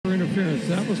interference.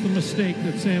 That was the mistake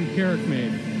that Sam Carrick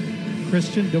made.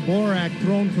 Christian Dvorak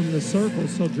thrown from the circle,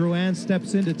 so Drouin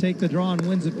steps in to take the draw and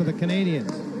wins it for the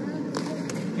Canadiens.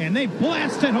 And they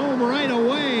blast it home right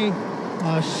away.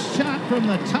 A shot from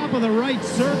the top of the right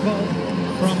circle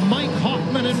from Mike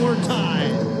Hoffman, and we're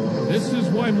tied. This is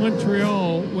why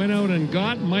Montreal went out and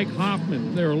got Mike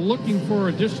Hoffman. They're looking for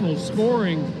additional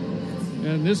scoring,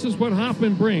 and this is what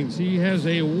Hoffman brings. He has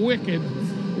a wicked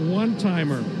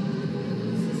one-timer.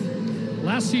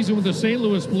 Last season with the St.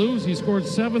 Louis Blues, he scored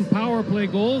 7 power play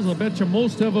goals. I'll bet you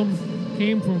most of them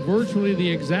came from virtually the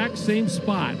exact same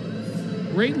spot.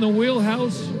 Right in the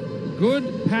wheelhouse.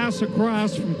 Good pass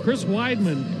across from Chris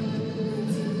Weidman.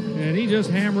 And he just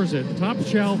hammers it. Top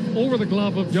shelf over the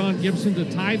glove of John Gibson to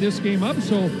tie this game up.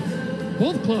 So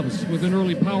both clubs with an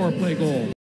early power play goal.